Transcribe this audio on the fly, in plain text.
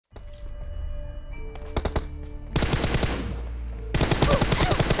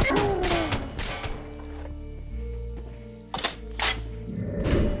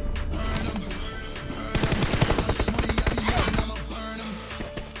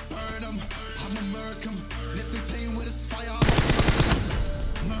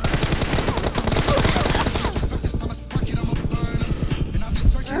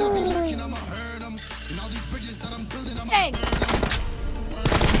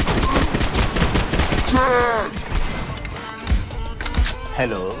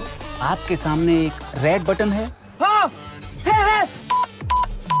Hello, आपके सामने एक रेड बटन है। हाँ, है।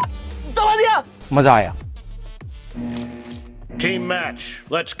 दबा दिया। मजा आया। Team match,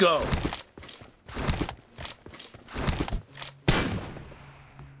 let's go.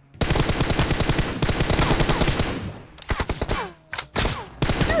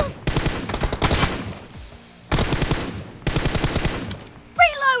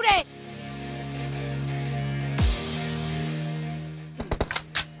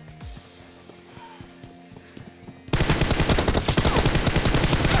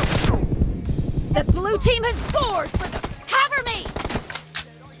 The blue team has scored for the... Cover me!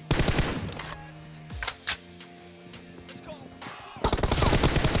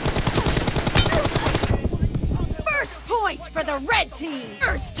 First point for the red team!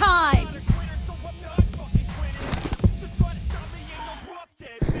 First time!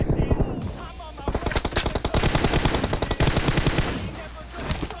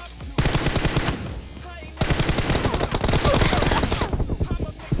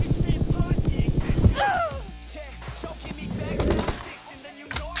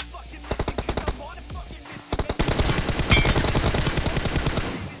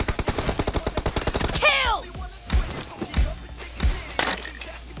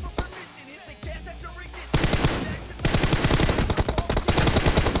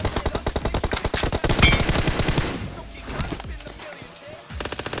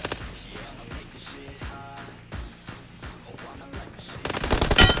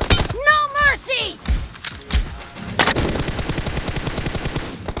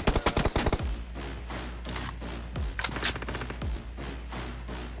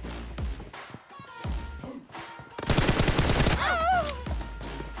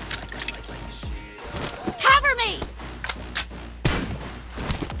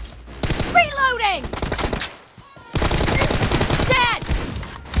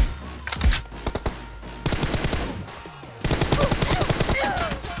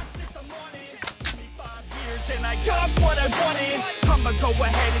 And I got what I wanted. I'ma go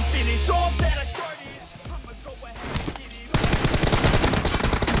ahead and finish all that I started. I'ma go ahead and get it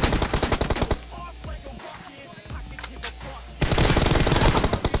off like a rocket. I can give a fuck.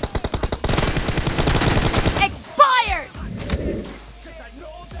 Expired! 'Cause I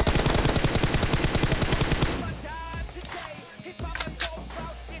know that if I die today, if I'ma go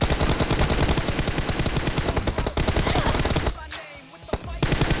out, it's my name with the mic.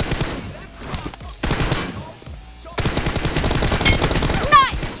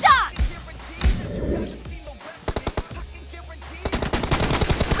 Nice shot!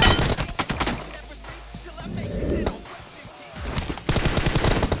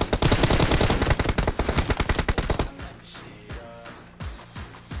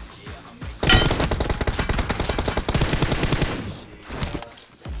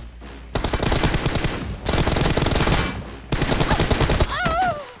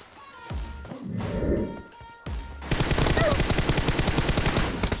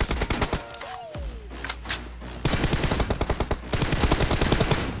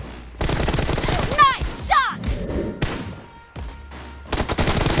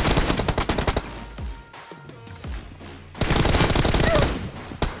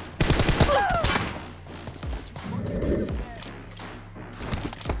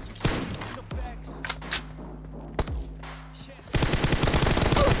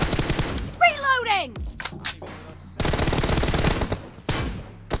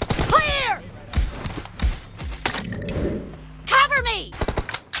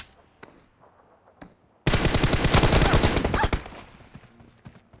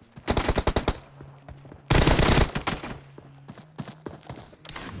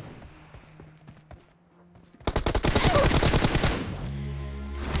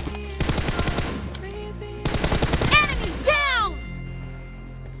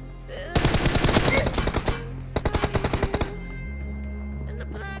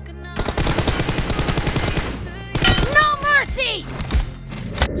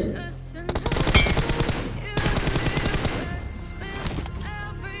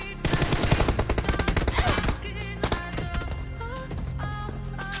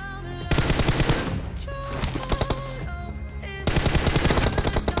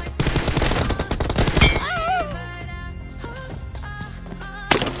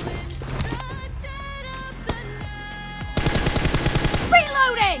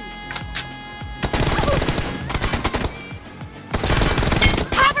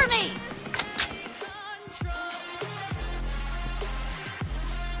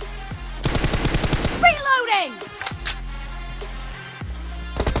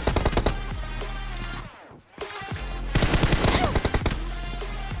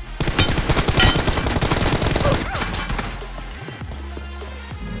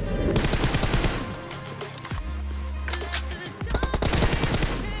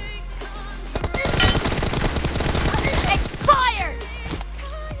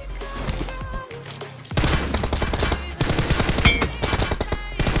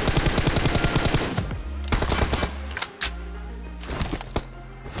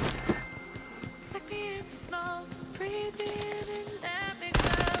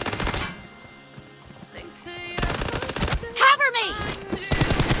 Cover me!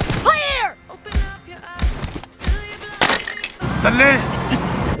 Clear!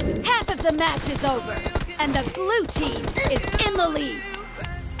 Half of the match is over, and the blue team is in the lead.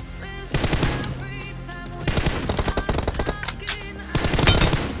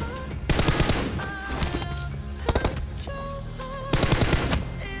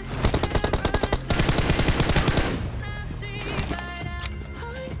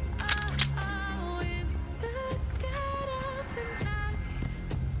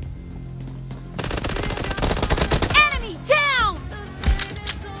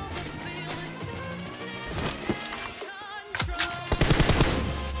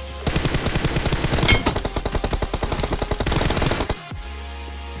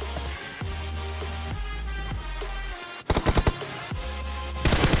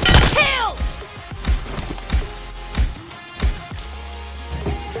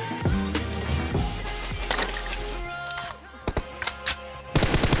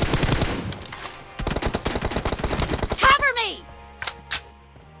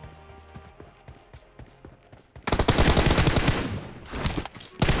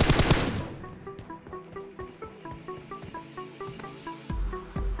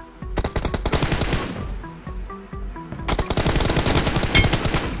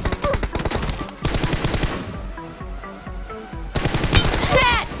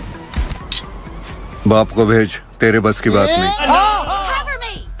 बाप को भेज, तेरे बस की बात नहीं। Cover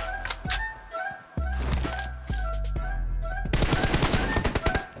me!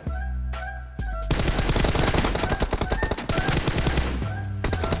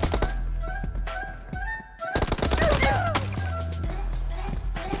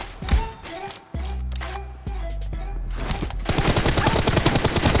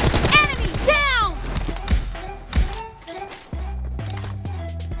 Enemy down!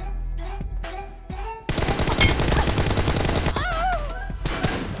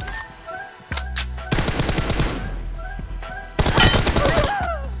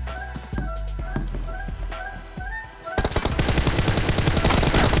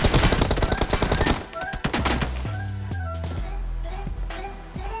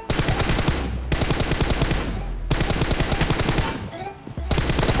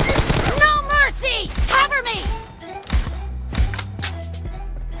 Cover me!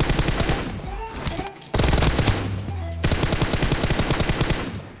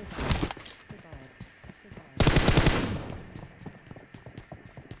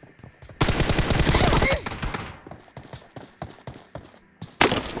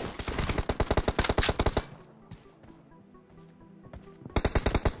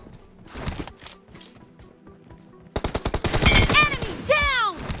 Enemy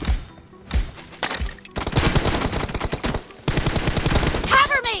down!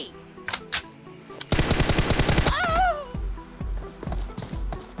 Cover me!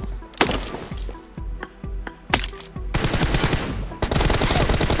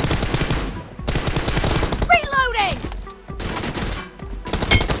 Reloading!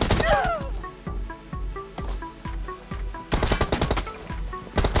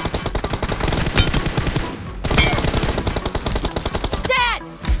 Dead!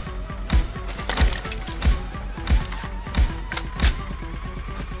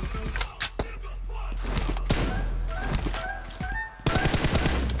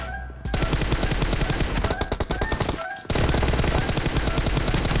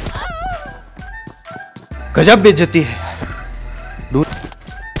 गजब बेइज्जती है।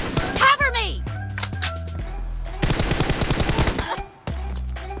 Cover me!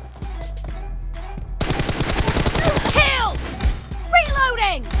 Killed!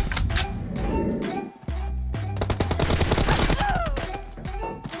 Reloading!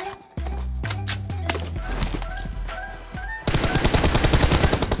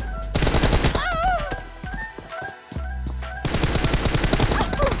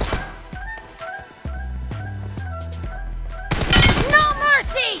 No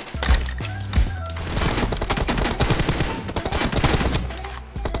mercy!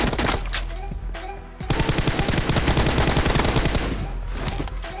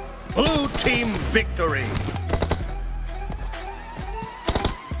 Blue team victory.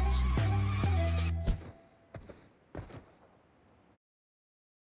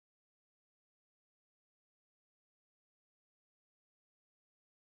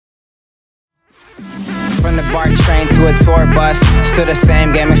 From the BART train to a tour bus, still the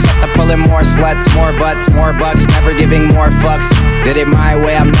same game except I'm pulling more sluts, more butts, more bucks, never giving more fucks. Did it my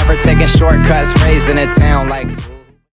way, I'm never taking shortcuts, raised in a town like